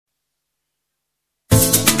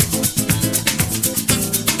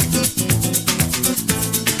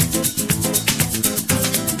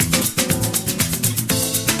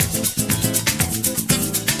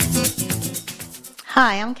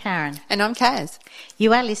Hi, I'm Karen. And I'm Kaz.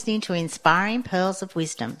 You are listening to Inspiring Pearls of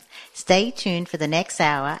Wisdom. Stay tuned for the next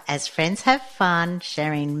hour as friends have fun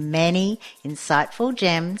sharing many insightful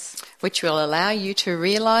gems, which will allow you to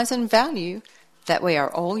realise and value that we are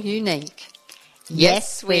all unique.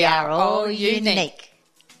 Yes, we are all unique.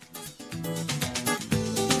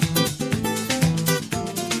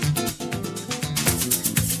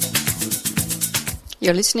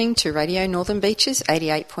 You're listening to Radio Northern Beaches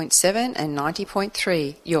 88.7 and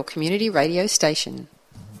 90.3, your community radio station.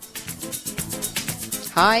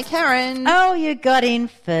 Hi, Karen. Oh, you got in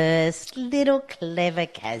first. Little clever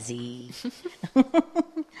Kazzy.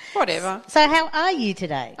 Whatever. So how are you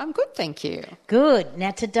today? I'm good, thank you. Good. Now,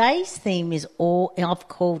 today's theme is I've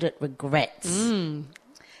called it regrets.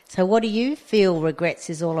 So what do you feel regrets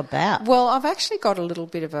is all about? Well, I've actually got a little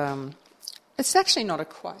bit of it's actually not a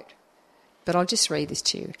quote, but I'll just read this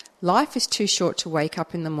to you. Life is too short to wake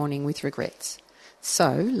up in the morning with regrets.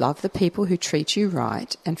 So love the people who treat you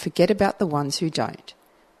right and forget about the ones who don't.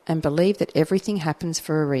 And believe that everything happens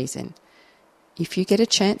for a reason. If you get a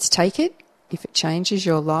chance, take it. If it changes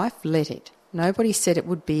your life, let it. Nobody said it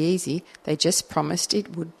would be easy. They just promised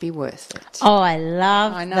it would be worth it. Oh, I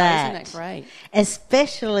love that. I know, isn't it great?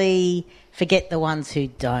 Especially forget the ones who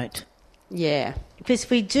don't. Yeah. Because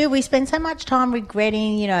we spend so much time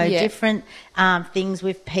regretting, different things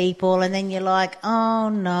with people, and then you're like, oh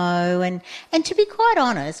no. And to be quite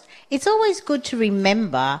honest, it's always good to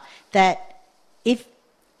remember that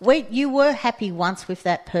you were happy once with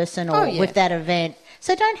that person or with that event,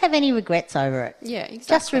 so don't have any regrets over it. Yeah,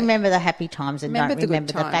 exactly. Just remember the happy times and don't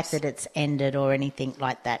remember the fact that it's ended or anything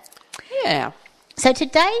like that. Yeah. So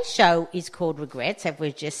today's show is called Regrets, as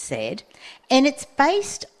we've just said, and it's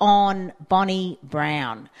based on Bonnie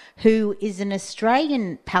Brown, who is an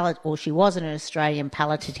Australian she was an Australian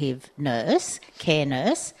palliative care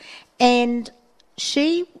nurse, and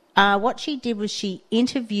she, what she did was she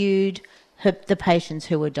interviewed the patients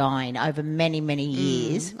who were dying over many, many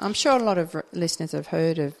years. I'm sure a lot of listeners have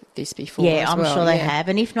heard of this before. Yeah, I'm sure they have.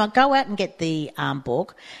 And if not, go out and get the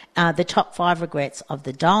book, The Top 5 Regrets of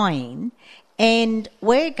the Dying. And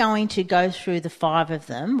we're going to go through the 5 of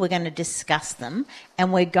them. We're going to discuss them,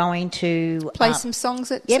 and we're going to play some songs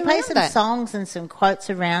that play some songs and some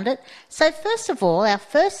quotes around it. So first of all, our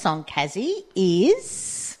first song, Kazzy,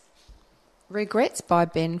 is Regrets by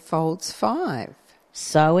Ben Folds 5.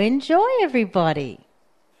 So enjoy, everybody.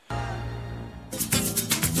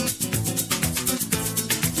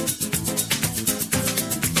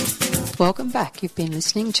 Welcome back. You've been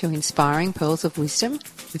listening to Inspiring Pearls of Wisdom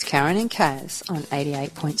with Karen and Kaz on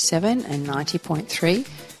 88.7 and 90.3,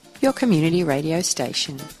 your community radio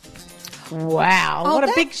station. Wow, what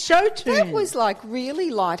a big show tune. That was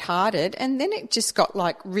really lighthearted, and then it just got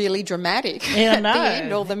really dramatic at the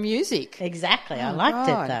end, all the music. Exactly, I liked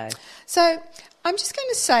it though. So I'm just going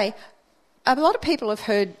to say, a lot of people have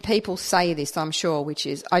heard people say this, I'm sure, which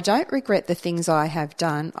is, I don't regret the things I have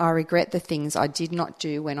done, I regret the things I did not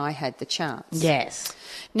do when I had the chance. Yes.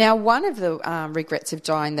 Now, one of the regrets of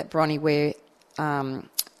dying that Bronnie Ware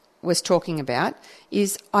was talking about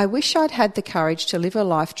is, I wish I'd had the courage to live a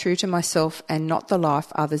life true to myself and not the life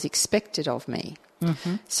others expected of me.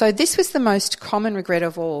 Mm-hmm. So this was the most common regret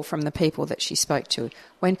of all from the people that she spoke to.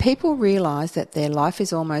 When people realise that their life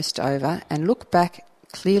is almost over and look back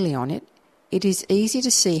clearly on it, it is easy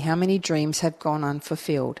to see how many dreams have gone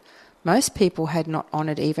unfulfilled. Most people had not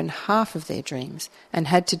honoured even half of their dreams and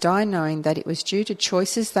had to die knowing that it was due to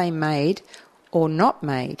choices they made or not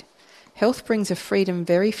made. Health brings a freedom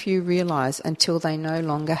very few realise until they no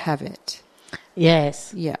longer have it.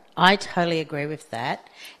 Yes. Yeah. I totally agree with that.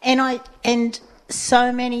 And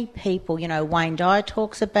so many people, Wayne Dyer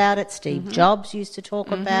talks about it, Steve Jobs used to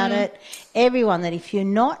talk about it, everyone, that if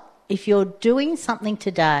you're doing something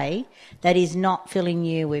today that is not filling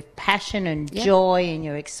you with passion and joy and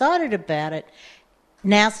you're excited about it,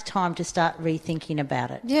 now's the time to start rethinking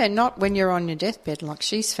about it. Yeah, not when you're on your deathbed like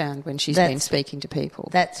she's found when she's been speaking to people.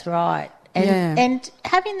 That's right. And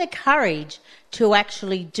having the courage to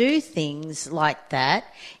actually do things like that,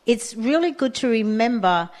 it's really good to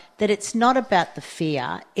remember that it's not about the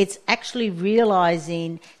fear. It's actually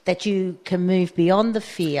realising that you can move beyond the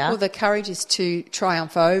fear. Well, the courage is to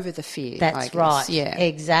triumph over the fear. That's right. Yeah.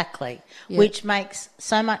 Exactly. Yeah. Which makes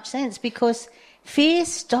so much sense because fear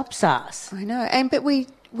stops us. I know. But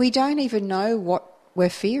we don't even know what we're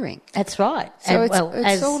fearing. That's right. So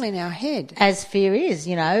it's all in our head. As fear is,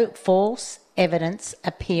 false evidence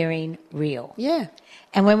appearing real. Yeah.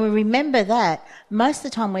 And when we remember that, most of the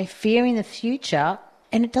time we're fearing the future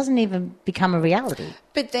and it doesn't even become a reality.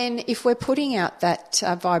 But then if we're putting out that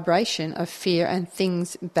vibration of fear and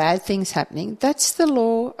bad things happening, that's the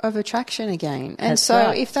law of attraction again. And That's so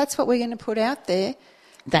right. if that's what we're going to put out there,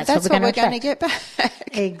 That's that's what what we're we're going going to get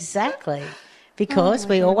back. Exactly. Because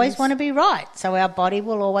we always want to be right. So our body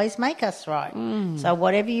will always make us right. So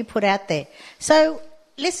whatever you put out there. So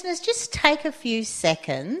listeners, just take a few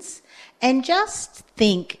seconds and just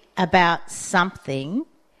think about something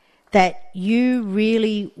that you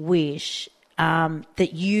really wish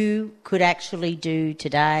that you could actually do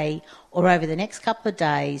today or over the next couple of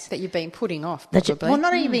days. That you've been putting off, Well, probably.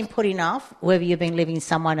 not only been putting off, whether you've been living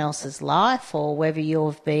someone else's life or whether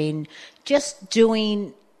you've been just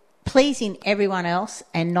pleasing everyone else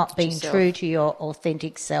and not being Yourself. true to your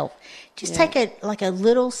authentic self. Just take a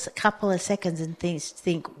little couple of seconds and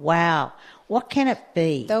think, wow, what can it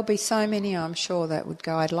be? There'll be so many, I'm sure, that would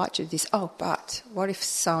go, I'd like to do this. Oh, but what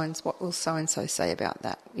will so-and-so say about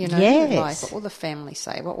that? You know, Yes. like, what will the family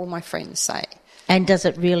say? What will my friends say? And does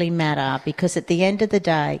it really matter? Because at the end of the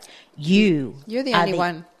day, you're You're the only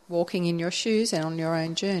one walking in your shoes and on your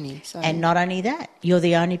own journey. So. And not only that, you're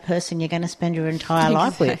the only person you're going to spend your entire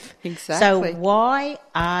life with. Exactly. So why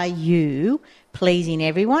are you pleasing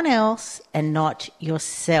everyone else and not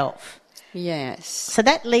yourself? Yes. So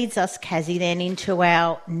that leads us, Kazzy, then into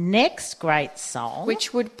our next great song,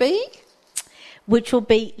 Which would be? which will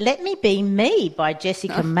be Let Me Be Me by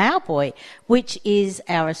Jessica Mauboy, which is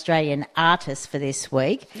our Australian artist for this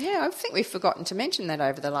week. Yeah, I think we've forgotten to mention that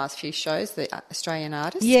over the last few shows, the Australian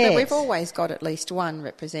artists. Yes. But we've always got at least one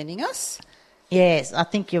representing us. Yes, I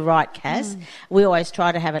think you're right, Kaz. We always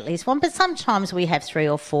try to have at least one, but sometimes we have 3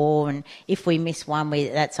 or 4, and if we miss one,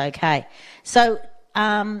 that's okay. So,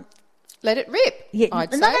 Let it rip, yeah,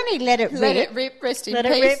 I'd not say. only let it rip. Let it rip, rest in Let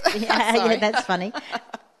peace. it rip. Yeah, Sorry. yeah, that's funny.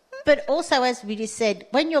 But also, as we just said,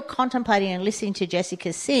 when you're contemplating and listening to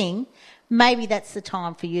Jessica sing, maybe that's the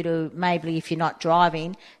time for you to, maybe if you're not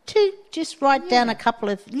driving, to just write down a couple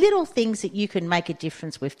of little things that you can make a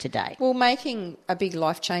difference with today. Well, making a big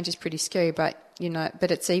life change is pretty scary, but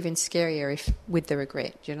it's even scarier if with the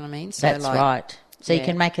regret. Do you know what I mean? So That's right. So you yeah.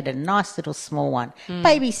 can make it a nice little small one.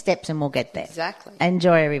 Baby steps and we'll get there. Exactly.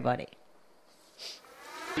 Enjoy, everybody.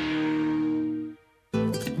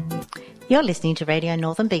 You're listening to Radio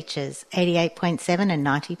Northern Beaches, 88.7 and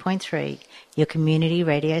 90.3, your community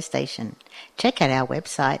radio station. Check out our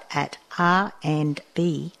website at rnb.org.au.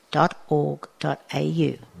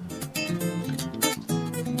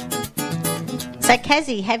 So,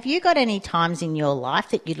 Kazzy, have you got any times in your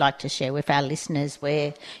life that you'd like to share with our listeners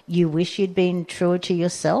where you wish you'd been truer to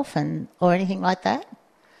yourself or anything like that?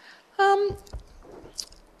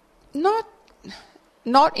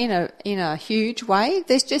 Not in a huge way.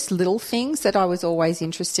 There's just little things that I was always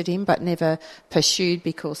interested in but never pursued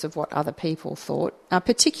because of what other people thought,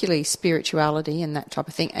 particularly spirituality and that type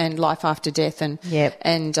of thing, and life after death and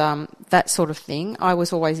that sort of thing. I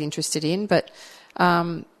was always interested in, but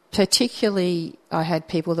particularly I had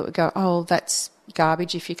people that would go, oh, that's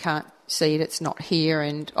garbage if you can't see it, it's not here,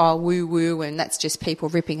 and oh, woo-woo, and that's just people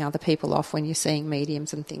ripping other people off when you're seeing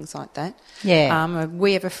mediums and things like that. Yeah.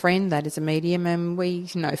 We have a friend that is a medium, and we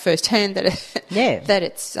know firsthand that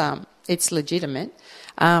that it's legitimate.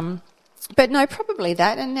 But no, probably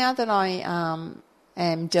that. And now that I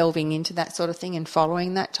am delving into that sort of thing and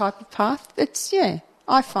following that type of path,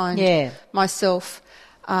 I find myself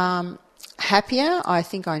happier. I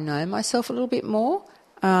think I know myself a little bit more.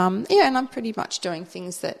 And I'm pretty much doing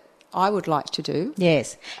things that I would like to do.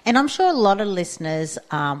 Yes. And I'm sure a lot of listeners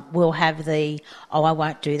will have I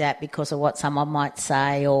won't do that because of what someone might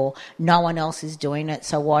say, or no one else is doing it,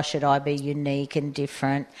 so why should I be unique and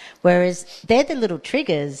different? Whereas they're the little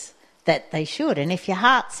triggers that they should. And if your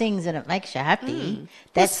heart sings and it makes you happy,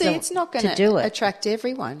 it's not going to attract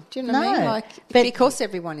everyone. Do you know what I mean? Because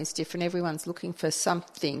everyone is different, everyone's looking for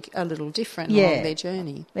something a little different along their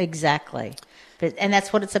journey. Exactly. And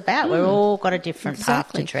that's what it's about. We've all got a different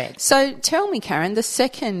path to tread. So tell me, Karen, the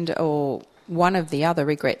second or one of the other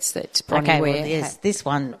regrets that Bronnie Ware had. This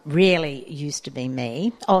one really used to be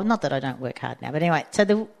me. Oh, not that I don't work hard now. But anyway,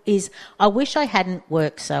 so I wish I hadn't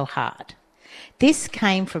worked so hard. This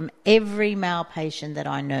came from every male patient that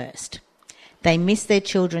I nursed. They missed their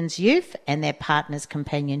children's youth and their partner's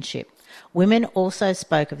companionship. Women also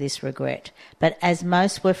spoke of this regret, but as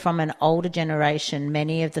most were from an older generation,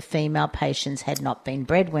 many of the female patients had not been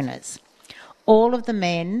breadwinners. All of the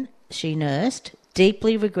men she nursed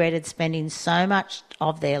deeply regretted spending so much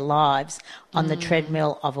of their lives on the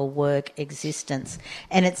treadmill of a work existence.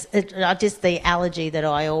 And the analogy that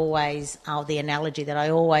I always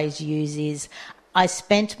use is, I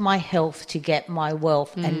spent my health to get my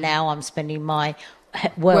wealth, and now I'm spending my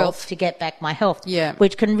wealth to get back my health. Yeah.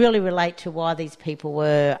 Which can really relate to why these people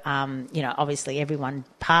were, obviously everyone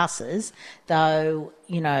passes, though,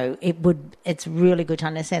 it's really good to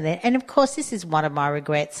understand that. And of course, this is one of my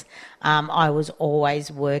regrets. I was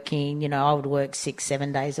always working, I would work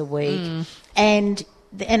 6-7 days a week. And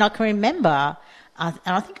I can remember, and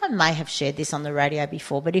I think I may have shared this on the radio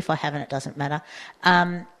before, but if I haven't, it doesn't matter.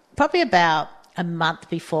 Probably about a month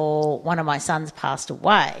before one of my sons passed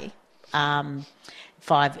away,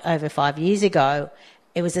 over 5 years ago,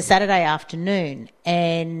 it was a Saturday afternoon,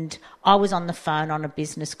 and I was on the phone on a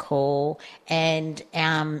business call, and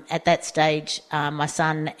at that stage, my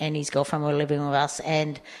son and his girlfriend were living with us,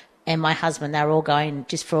 and my husband, they were all going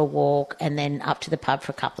just for a walk and then up to the pub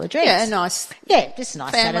for a couple of drinks. Yeah, nice. Yeah, just a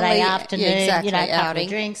nice family, Saturday afternoon, exactly, a couple outing. of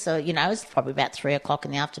drinks. So, it was probably about 3:00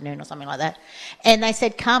 in the afternoon or something like that. And they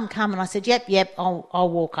said, come. And I said, yep, I'll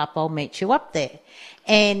walk up, I'll meet you up there.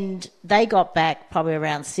 And they got back probably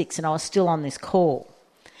around 6 and I was still on this call.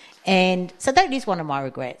 And so that is one of my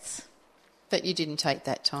regrets. That you didn't take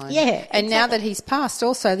that time. Yeah, And now that he's passed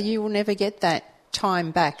also, you will never get that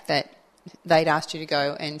time back that they'd asked you to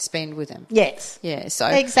go and spend with him. Yes. Yeah, so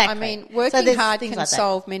exactly. I mean, So working there's hard things can like that.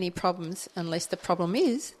 solve many problems unless the problem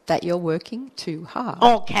is that you're working too hard.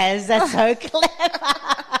 Oh, Kaz, that's so clever.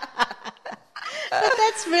 But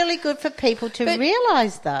that's really good for people to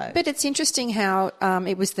realise, though. But it's interesting how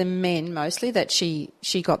it was the men mostly that she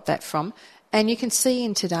got that from. And you can see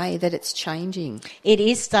in today that it's changing. It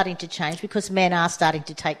is starting to change because men are starting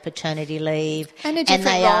to take paternity leave. And a different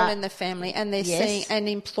they role are, in the family. And they're Yes. seeing, and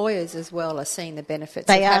employers as well are seeing the benefits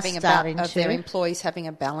They of are having starting of their to. employees having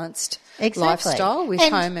a balanced Exactly. lifestyle with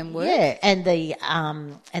home and work. Yeah, and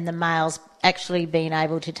the males actually being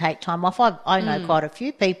able to take time off. I know quite a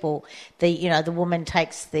few people. The woman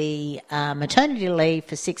takes the maternity leave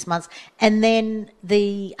for 6 months, and then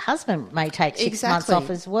the husband may take 6 months Exactly. off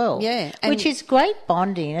as well. Yeah, which is great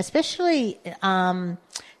bonding, especially.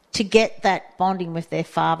 To get that bonding with their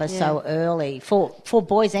father so early for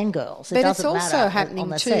boys and girls. It But it's doesn't also matter on happening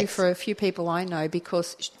the too sex. for a few people I know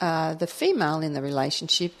because the female in the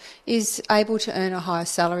relationship is able to earn a higher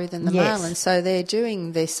salary than the Yes. male, and so they're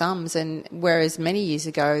doing their sums. And whereas many years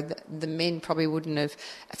ago the men probably wouldn't have,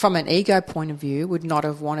 from an ego point of view, would not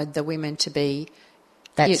have wanted the women to be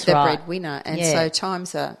That's the right. breadwinner. And Yeah. so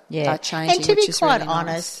times are changing. And to which be is quite really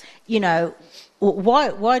honest, nice.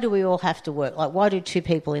 why do we all have to work? Like, why do two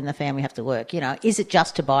people in the family have to work? Is it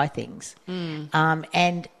just to buy things?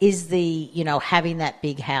 And is having that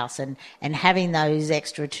big house and having those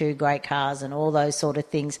extra 2 great cars and all those sort of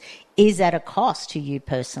things, is at a cost to you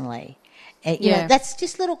personally? That's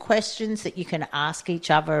just little questions that you can ask each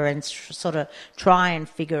other and sort of try and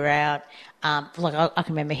figure out. I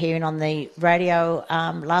can remember hearing on the radio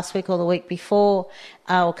last week or the week before,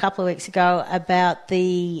 or a couple of weeks ago, about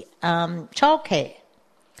the childcare.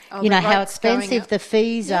 Oh, the how rates going expensive up. the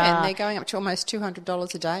fees are. And they're going up to almost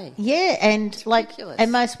 $200 a day. Yeah, and ridiculous.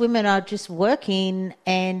 and most women are just working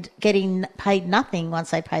and getting paid nothing once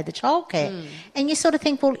they pay the childcare. And you sort of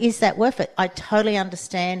think, well, is that worth it? I totally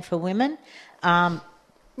understand for women.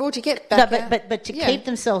 Well, to get back out. But to keep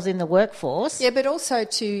themselves in the workforce. Yeah, but also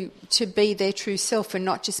to be their true self and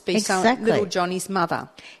not just be some Exactly. little Johnny's mother.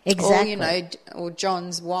 Exactly. Or, or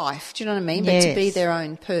John's wife. Do you know what I mean? But to be Yes. their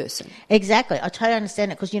own person. Exactly. I totally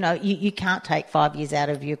understand it because, you can't take 5 years out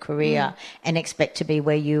of your career and expect to be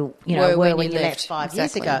where you Were were when when you you left. left 5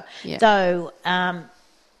 Exactly. years ago. Yeah. So,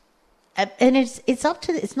 and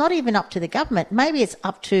it's not even up to the government. Maybe it's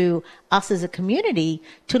up to us as a community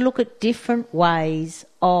to look at different ways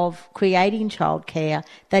of creating childcare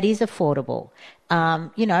that is affordable.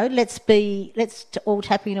 Let's all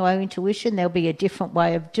tap into our intuition. There'll be a different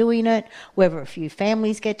way of doing it, whether a few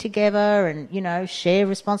families get together and, share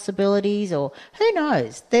responsibilities, or who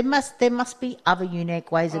knows? There must be other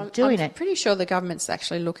unique ways of doing I'm it. pretty sure the government's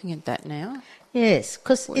actually looking at that now. Yes,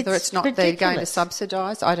 because Whether it's not ridiculous. they're going to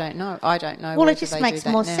subsidise, I don't know. Well, whether it just they makes do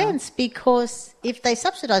that more now. sense because if they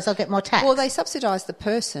subsidise, they'll get more tax. Well, they subsidise the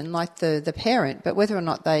person, like the parent, but whether or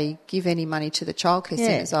not they give any money to the childcare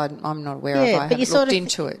centres, I'm not aware of. I haven't looked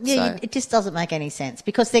into it. Yeah, so. it just doesn't make any sense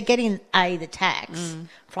because they're getting the tax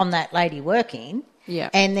from that lady working.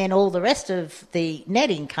 Yeah. And then all the rest of the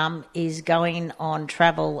net income is going on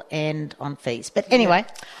travel and on fees. But anyway,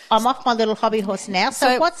 I'm off my little hobby horse now.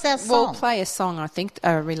 So what's our song? We'll play a song, I think,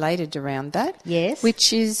 related around that. Yes.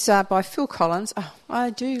 Which is by Phil Collins. Oh,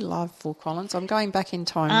 I do love Phil Collins. I'm going back in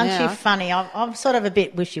time Aren't now. you funny? I'm sort of a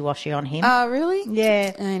bit wishy-washy on him. Oh, really?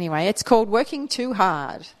 Yeah. Anyway, it's called Working Too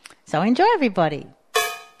Hard. So enjoy, everybody.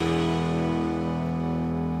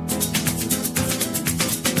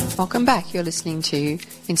 Welcome back. You're listening to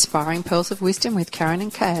Inspiring Pearls of Wisdom with Karen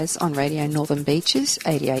and Kaz on Radio Northern Beaches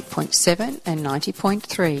 88.7 and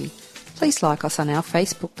 90.3. Please like us on our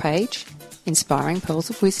Facebook page, Inspiring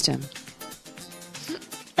Pearls of Wisdom.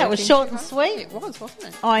 That was short and sweet. It was, wasn't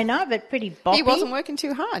it? I know, but pretty boppy. He wasn't working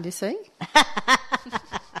too hard, you see.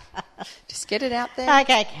 Just get it out there.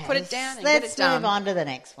 Okay, put it down and let's get it done. move on to the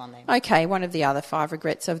next one then. Okay, one of the other 5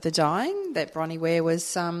 regrets of the dying that Bronnie Ware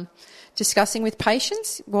was discussing with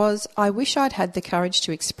patients was, I wish I'd had the courage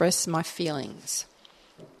to express my feelings.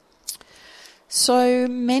 So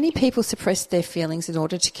many people suppressed their feelings in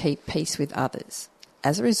order to keep peace with others.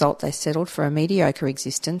 As a result, they settled for a mediocre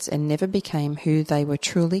existence and never became who they were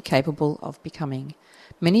truly capable of becoming.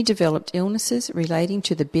 Many developed illnesses relating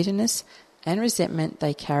to the bitterness and resentment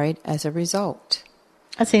they carried as a result.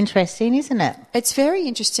 That's interesting, isn't it? It's very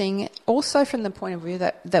interesting also from the point of view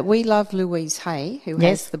that we love Louise Hay, who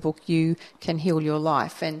has the book You Can Heal Your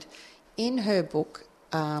Life. And in her book,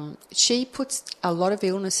 she puts a lot of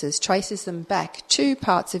illnesses, traces them back to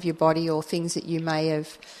parts of your body or things that you may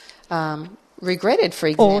have regretted, for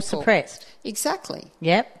example. Or suppressed. Exactly.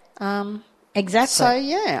 Yep. Exactly. So,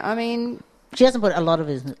 yeah, I mean... She doesn't put a lot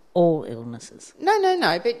of all illnesses.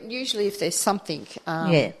 No, but usually if there's something...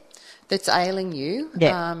 that's ailing you.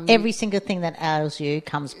 Yeah. Every single thing that ails you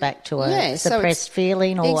comes back to a suppressed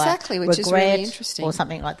feeling or exactly, which regret is really interesting. Or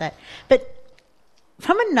something like that. But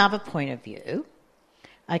from another point of view,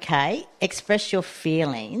 okay, express your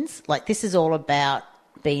feelings. Like this is all about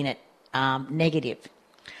being negative.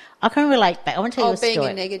 I can relate back. I want to tell you a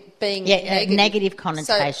story. Being negative. Negative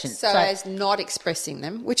connotation. So as not expressing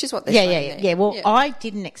them, which is what they're saying. Yeah. Well, I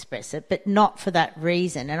didn't express it, but not for that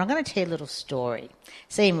reason. And I'm going to tell you a little story.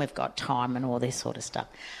 Seeing we've got time and all this sort of stuff.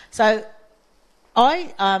 So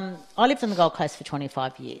I lived on the Gold Coast for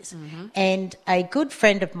 25 years, and a good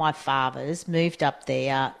friend of my father's moved up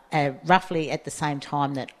there roughly at the same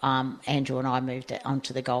time that Andrew and I moved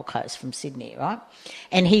onto the Gold Coast from Sydney, right?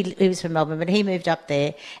 And he was from Melbourne, but he moved up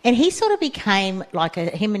there, and he sort of became like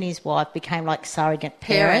him and his wife became like surrogate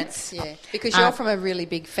parents. Yeah, because you're from a really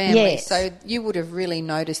big family, so you would have really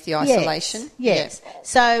noticed the isolation. Yes. Yeah.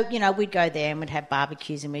 So, we'd go there and we'd have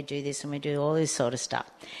barbecues and we'd do this and we'd do all this sort of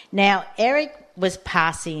stuff. Now, Eric was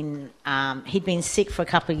passing, he'd been sick for a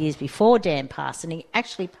couple of years before Dan passed, and he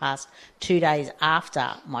actually passed 2 days after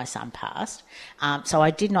my son passed. So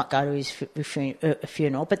I did not go to his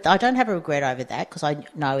funeral, but I don't have a regret over that because I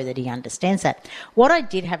know that he understands that. What I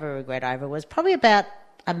did have a regret over was probably about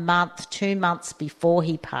a month, 2 months before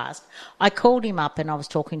he passed, I called him up and I was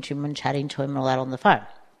talking to him and chatting to him and all that on the phone.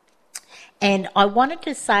 And I wanted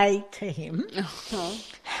to say to him...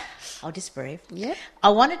 I'll just breathe. Yeah. I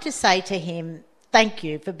wanted to say to him, thank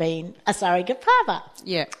you for being a surrogate father.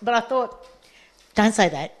 Yeah. But I thought, don't say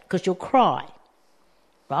that because you'll cry,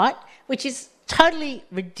 right? Which is totally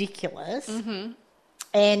ridiculous. Mm-hmm.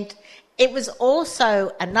 And it was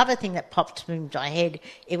also another thing that popped into my head.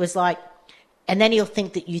 It was like, and then he'll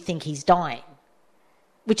think that you think he's dying,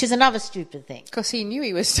 which is another stupid thing. Because he knew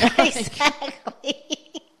he was dying. Exactly.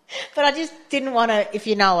 But I just didn't want to, if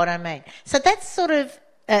you know what I mean. So that's sort of...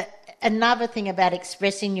 another thing about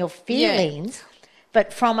expressing your feelings,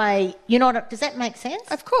 but from does that make sense?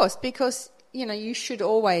 Of course, because, you should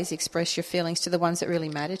always express your feelings to the ones that really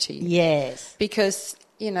matter to you. Yes. Because,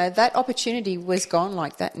 that opportunity was gone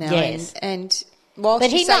like that now. Yes. And whilst but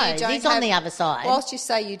you he say knows, you don't he's on the other side. Whilst you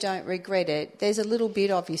say you don't regret it, there's a little bit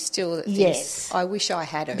of you still that thinks, I wish I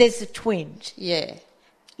had it. There's a twinge. Yeah.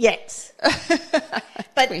 Yes.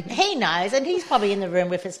 But he knows, and he's probably in the room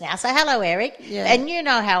with us now. So hello, Eric. Yeah. And you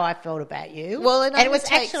know how I felt about you. Well, and it was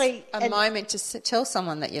takes actually a moment to tell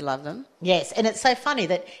someone that you love them. Yes, and it's so funny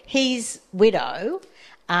that his widow,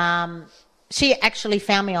 she actually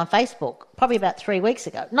found me on Facebook probably about 3 weeks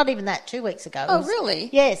ago. Not even that, 2 weeks ago. Oh, really?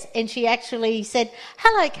 Yes, and she actually said,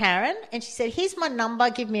 hello, Karen. And she said, here's my number,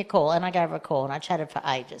 give me a call. And I gave her a call and I chatted for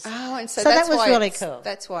ages. Oh, and so that was really cool.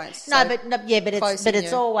 That's why it's but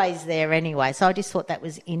it's always there anyway. So I just thought that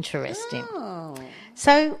was interesting. Oh.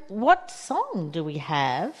 So what song do we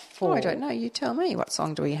have for... Oh, I don't know. You tell me. What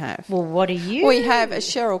song do we have? Well, what do you... We have a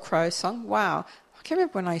Sheryl Crow song. Wow. I can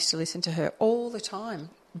remember when I used to listen to her all the time.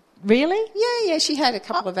 Really? Yeah. She had a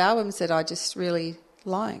couple of albums that I just really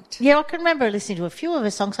liked. Yeah, I can remember listening to a few of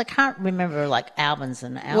her songs. I can't remember, albums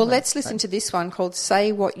and albums. Well, let's listen to this one called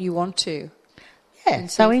Say What You Want To. Yeah,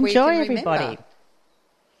 so enjoy, everybody.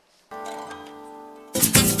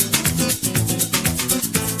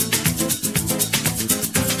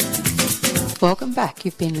 Welcome back.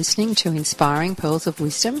 You've been listening to Inspiring Pearls of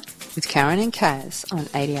Wisdom with Karen and Kaz on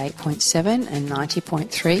 88.7 and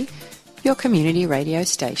 90.3, your community radio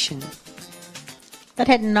station. It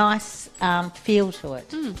had a nice feel to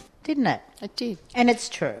it, didn't it? It did. And it's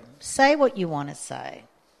true. Say what you want to say,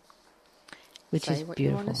 which Say is what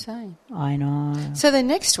beautiful. you want to say. I know. So the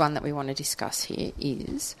next one that we want to discuss here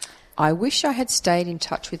is, I wish I had stayed in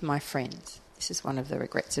touch with my friends. This is one of the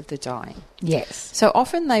regrets of the dying. Yes. So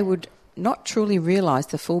often they would not truly realise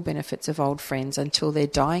the full benefits of old friends until their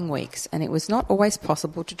dying weeks, and it was not always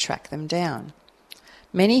possible to track them down.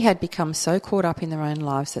 Many had become so caught up in their own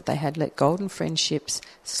lives that they had let golden friendships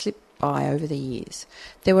slip by over the years.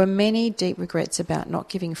 There were many deep regrets about not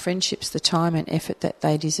giving friendships the time and effort that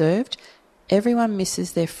they deserved. Everyone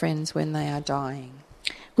misses their friends when they are dying.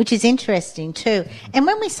 Which is interesting too. And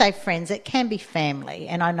when we say friends, it can be family.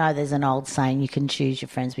 And I know there's an old saying, you can choose your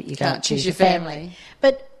friends, but you can't choose your family.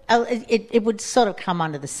 But it would sort of come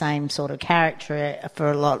under the same sort of character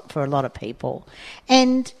for a lot of people.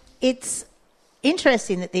 And it's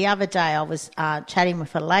interesting that the other day I was chatting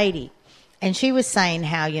with a lady, and she was saying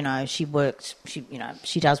how, she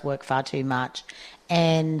does work far too much,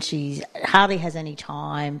 and she hardly has any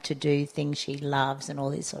time to do things she loves and all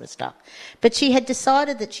this sort of stuff. But she had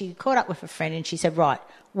decided that she caught up with a friend and she said, right,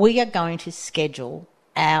 we are going to schedule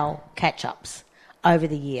our catch-ups over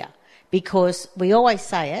the year, because we always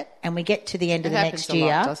say it and we get to the end of the next year.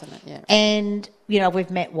 Lot, doesn't it? Yeah. And,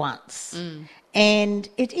 we've met once. And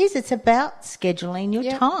it's about scheduling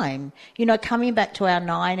your time. Coming back to our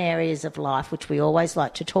 9 areas of life, which we always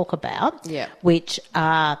like to talk about, which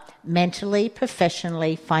are mentally,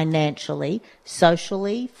 professionally, financially,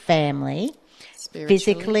 socially, family,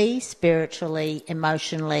 physically, spiritually,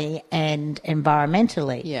 emotionally, and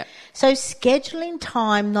environmentally. Yeah. So scheduling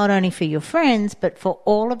time not only for your friends, but for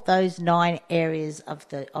all of those 9 areas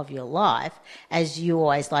of your life, as you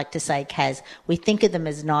always like to say, Kaz, we think of them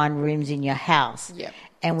as 9 rooms in your house. Yeah.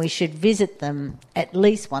 And we should visit them at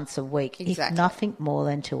least once a week, Exactly. if nothing more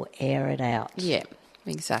than to air it out. Yeah,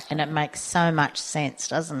 exactly. And it makes so much sense,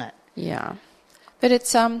 doesn't it? Yeah. But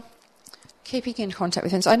it's keeping in contact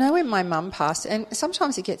with friends. I know when my mum passed, and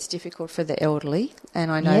sometimes it gets difficult for the elderly,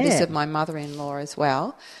 and I know this of my mother-in-law as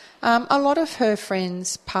well. A lot of her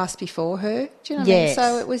friends passed before her. Do you know what I mean?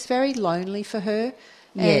 So it was very lonely for her.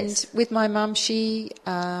 And with my mum, she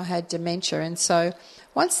had dementia, and so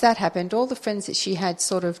once that happened, all the friends that she had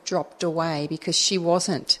sort of dropped away because she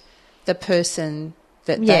wasn't the person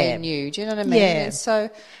that they knew. Do you know what I mean? Yeah. And so,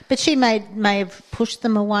 but she may have pushed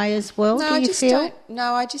them away as well. no, do you feel?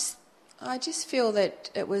 I just feel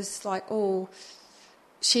that it was like, oh,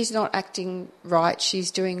 she's not acting right.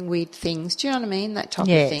 She's doing weird things. Do you know what I mean? That type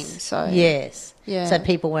of thing. So yeah. So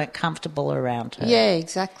people weren't comfortable around her. Yeah,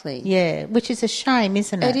 exactly. Yeah, which is a shame,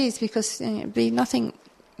 isn't it? It is, because it'd be nothing.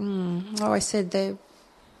 I always said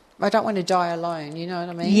I don't want to die alone, you know what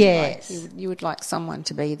I mean? Yes. Like you would like someone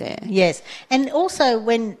to be there. Yes. And also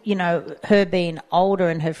when, her being older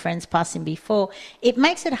and her friends passing before, it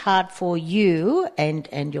makes it hard for you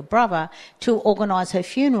and your brother to organise her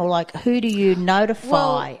funeral. Like, who do you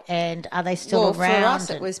notify, and are they still around? Well, for us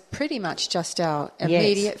it was pretty much just our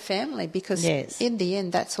immediate family, because in the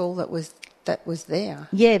end that's all that was there.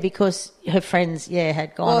 Yeah, because her friends,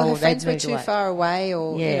 had gone. Well, or her friends were moved too away. far away,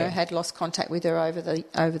 or had lost contact with her over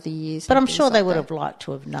the years. But I'm sure they would have liked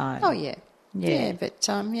to have known. Oh yeah. But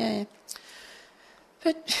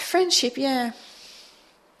but friendship,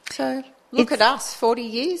 So look at us, 40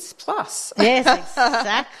 years plus. Yes,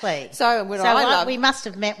 exactly. We must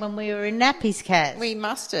have met when we were in nappies, Kaz. We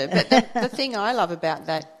must have. But the thing I love about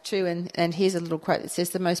that too, and here's a little quote that says,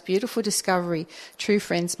 the most beautiful discovery true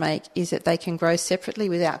friends make is that they can grow separately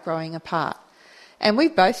without growing apart. And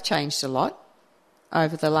we've both changed a lot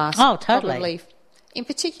over the last probably, in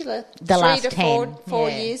particular, the 3 last to 10, 4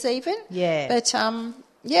 years even. Yeah. But,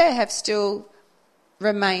 have still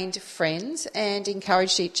remained friends and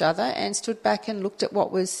encouraged each other and stood back and looked at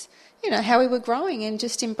what was, how we were growing, and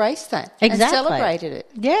just embraced that and celebrated it.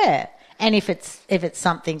 Yeah. And if it's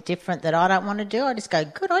something different that I don't want to do, I just go,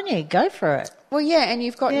 good on you, go for it. Well, and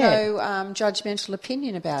you've got no judgmental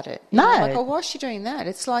opinion about it. No. Like, why is she doing that?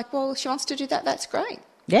 It's like, well, she wants to do that, that's great.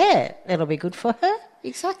 Yeah, it'll be good for her.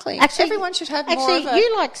 Exactly. Actually, everyone should have more of Actually,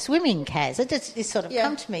 you like swimming, Kaz. It just sort of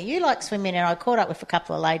come to me. You like swimming, and I caught up with a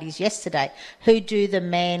couple of ladies yesterday who do the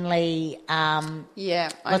Manly... I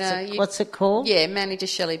know. What's it called? Yeah, Manly to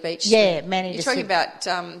Shelley Beach. Yeah, Manly You're to... talking about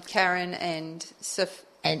Karen and Soph...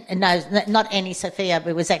 And no, not Annie Sophia,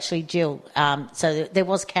 but it was actually Jill. So there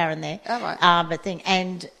was Karen there. Oh,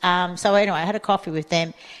 right. So anyway, I had a coffee with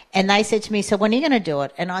them, and they said to me, so when are you going to do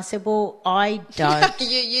it? And I said, well, I don't.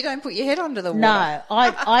 you don't put your head under the water. No,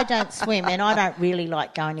 I don't swim, and I don't really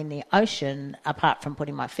like going in the ocean, apart from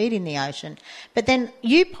putting my feet in the ocean. But then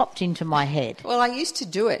you popped into my head. Well, I used to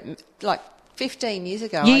do it, like 15 years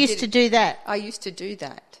ago. You used to do that? I used to do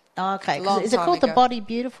that. Oh, okay. Long Is it time called ago. The Body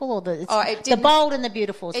Beautiful? Or the didn't- Bold and the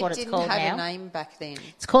Beautiful is what it's called It didn't have now. a name back then.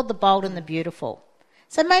 It's called The Bold and the Beautiful.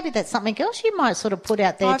 So maybe that's something else you might sort of put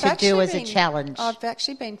out there to do as a challenge. I've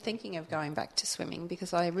actually been thinking of going back to swimming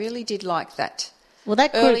because I really did like that. Well,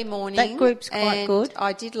 that early morning. That group's quite and good.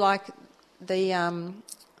 I did like the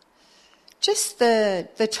just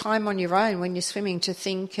the time on your own when you're swimming to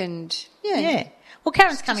think and Yeah. Well,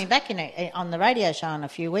 Karen's coming back on the radio show in a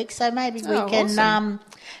few weeks, so maybe we can, awesome.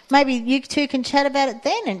 maybe you two can chat about it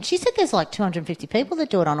then. And she said there's like 250 people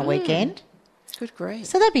that do it on a weekend. Good grief.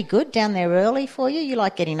 So that'd be good down there early for you. You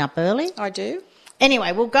like getting up early. I do.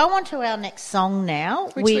 Anyway, we'll go on to our next song now.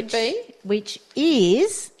 Which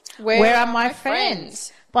is Where Are My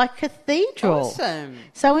Friends? by Cathedral. Awesome.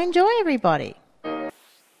 So enjoy, everybody.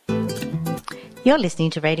 You're listening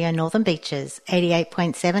to Radio Northern Beaches,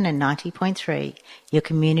 88.7 and 90.3, your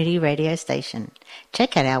community radio station.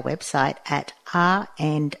 Check out our website at rnb.org.au.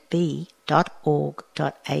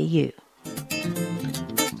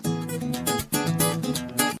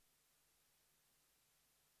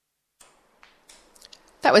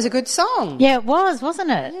 That was a good song. Yeah, it was, wasn't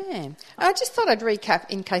it? Yeah. I just thought I'd recap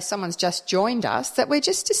in case someone's just joined us that we're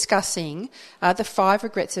just discussing the 5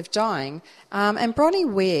 regrets of dying. And Bronnie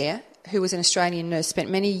Ware, who was an Australian nurse,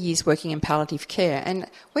 spent many years working in palliative care. And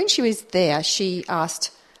when she was there, she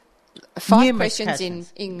asked 5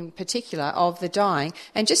 questions in particular of the dying.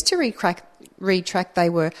 And just to retract, they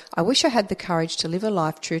were, I wish I had the courage to live a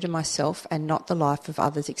life true to myself and not the life of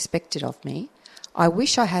others expected of me. I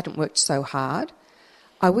wish I hadn't worked so hard.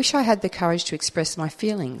 I wish I had the courage to express my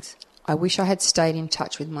feelings. I wish I had stayed in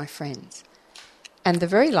touch with my friends. And the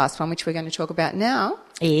very last one, which we're going to talk about now,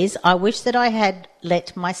 is I wish that I had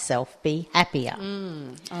let myself be happier.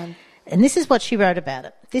 And this is what she wrote about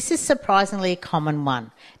it. This is surprisingly a common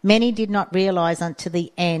one. Many did not realise until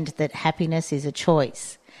the end that happiness is a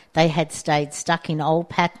choice. They had stayed stuck in old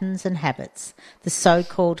patterns and habits. The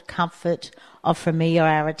so-called comfort of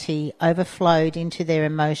familiarity overflowed into their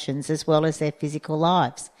emotions as well as their physical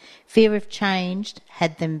lives. Fear of change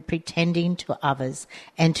had them pretending to others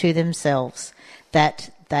and to themselves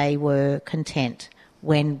that they were content,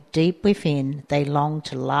 when deep within they longed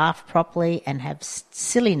to laugh properly and have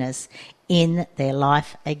silliness in their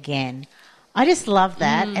life again. I just love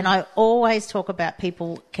that, and I always talk about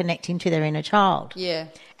people connecting to their inner child. Yeah.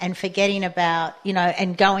 And forgetting about,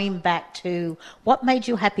 and going back to what made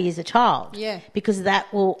you happy as a child. Yeah. Because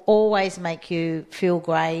that will always make you feel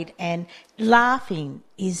great, and laughing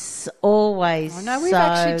is always I know we've so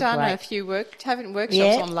actually done great. a few workshops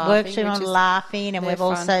on laughing. Workshop on laughing, and they're we've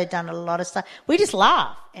fun. also done a lot of stuff. We just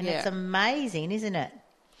laugh, and Yeah. it's amazing, isn't it?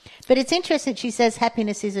 But it's interesting, she says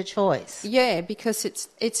happiness is a choice. Yeah, because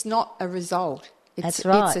it's not a result. That's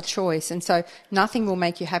right. It's a choice. And so nothing will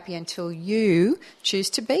make you happy until you choose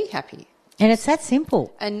to be happy. And it's that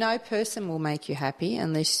simple. And no person will make you happy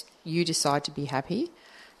unless you decide to be happy.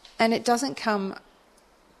 And it doesn't come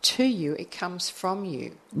to you, it comes from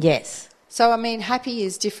you. Yes. So, I mean, happy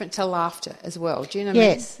is different to laughter as well. Do you know what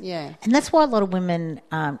Yes. I mean? Yeah. And that's why a lot of women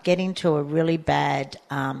get into a really bad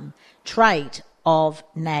trait of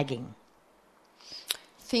nagging.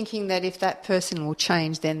 Thinking that if that person will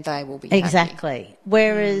change, then they will be happy. Exactly.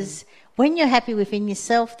 Whereas when you're happy within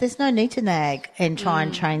yourself, there's no need to nag and try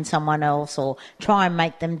and train someone else or try and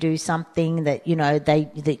make them do something that, you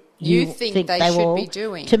think they should will be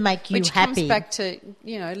doing to make you which happy. comes back to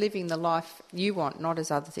living the life you want, not as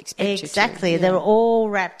others expect you to. Exactly. Yeah. They're all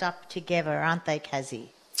wrapped up together, aren't they, Kazzy?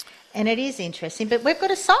 And it is interesting. But we've got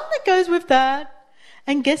a song that goes with that.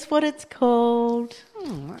 And guess what it's called?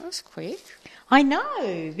 That was quick. I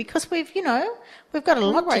know, because we've got a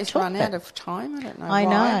lot always to talk run about. out of time. I don't know I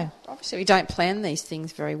why. know. Obviously, we don't plan these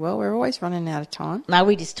things very well. We're always running out of time. No,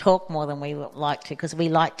 we just talk more than we like to because we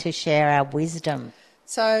like to share our wisdom.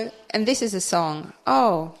 So, and this is a song.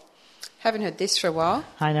 Oh, haven't heard this for a while.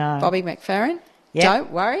 I know. Bobby McFerrin. Yep.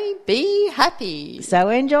 Don't worry, be happy. So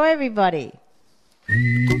enjoy, everybody.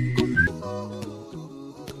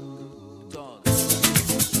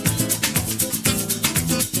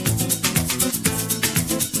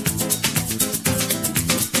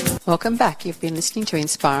 Welcome back. You've been listening to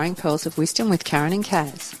Inspiring Pearls of Wisdom with Karen and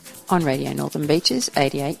Kaz on Radio Northern Beaches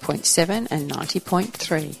 88.7 and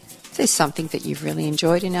 90.3. If there's something that you've really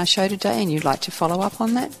enjoyed in our show today and you'd like to follow up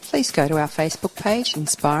on that, please go to our Facebook page,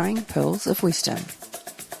 Inspiring Pearls of Wisdom.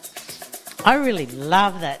 I really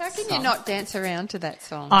love that How can song. you not dance around to that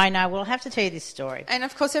song? I know. We'll have to tell you this story. And,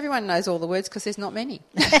 of course, everyone knows all the words because there's not many.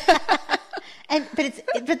 But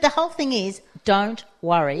the whole thing is, don't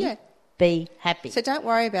worry. Yeah. Be happy. So don't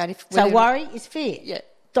worry about if... So worry is fear. Yeah.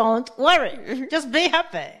 don't worry, just be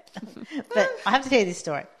happy. But I have to tell you this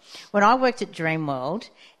story. When I worked at Dreamworld,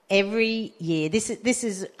 every year, this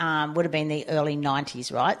is would have been the early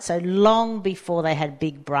 90s, right? So long before they had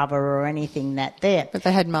Big Brother or anything there. But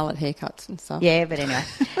they had mullet haircuts and stuff. Yeah, but anyway.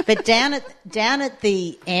 But down at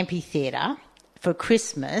the amphitheatre for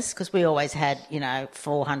Christmas, because we always had,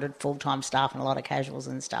 400 full-time staff and a lot of casuals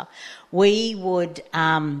and stuff, we would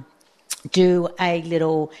do a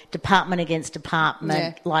little department against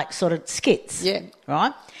department, like sort of skits,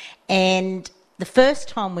 right? And the first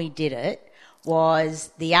time we did it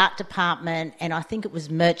was the art department, and I think it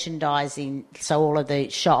was merchandising, so all of the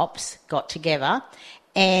shops got together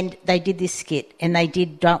and they did this skit, and they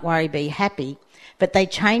did Don't Worry, Be Happy, but they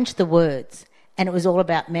changed the words, and it was all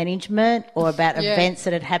about management or about events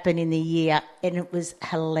that had happened in the year, and it was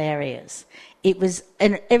hilarious. It was,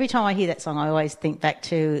 and every time I hear that song, I always think back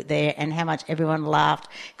to there and how much everyone laughed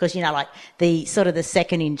because, like the sort of the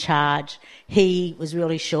second in charge, he was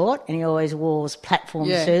really short and he always wore platform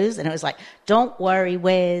shoes, and it was like, don't worry,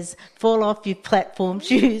 Wes, fall off your platform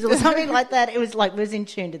shoes or something like that. It was like, was in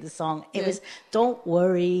tune to the song. It was, don't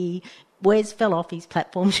worry, Wes fell off his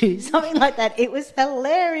platform shoes, something like that. It was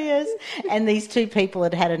hilarious. And these two people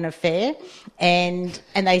had an affair, and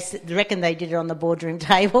they reckon they did it on the boardroom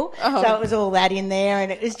table. Oh. So it was all that in there,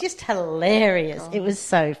 and it was just hilarious. Oh. It was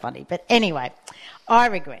so funny. But anyway, I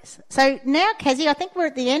regress. So now, Kazzy, I think we're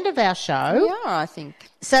at the end of our show. We are, I think.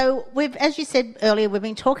 So as you said earlier, we've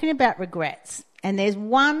been talking about regrets. And there's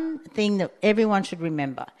one thing that everyone should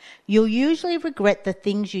remember. You'll usually regret the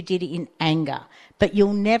things you did in anger, but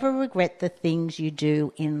you'll never regret the things you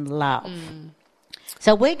do in love.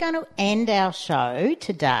 So we're going to end our show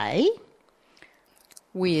today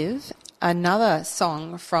with another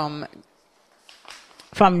song from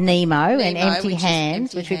Nemo and Empty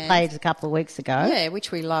Hands, which we played a couple of weeks ago. Yeah,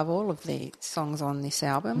 which we love all of the songs on this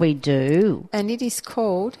album. We do. And it is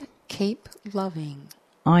called Keep Loving.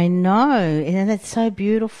 I know, and that's so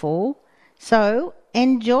beautiful. So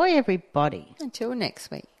enjoy, everybody. Until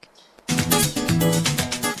next week.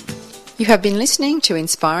 You have been listening to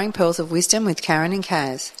Inspiring Pearls of Wisdom with Karen and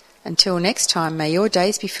Kaz. Until next time, may your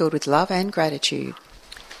days be filled with love and gratitude.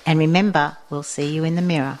 And remember, we'll see you in the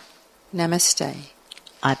mirror. Namaste.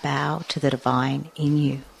 I bow to the divine in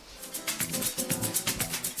you.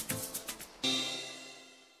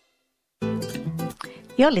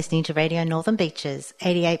 You're listening to Radio Northern Beaches,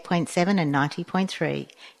 88.7 and 90.3,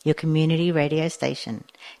 your community radio station.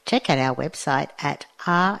 Check out our website at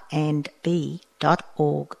rnb.org.au.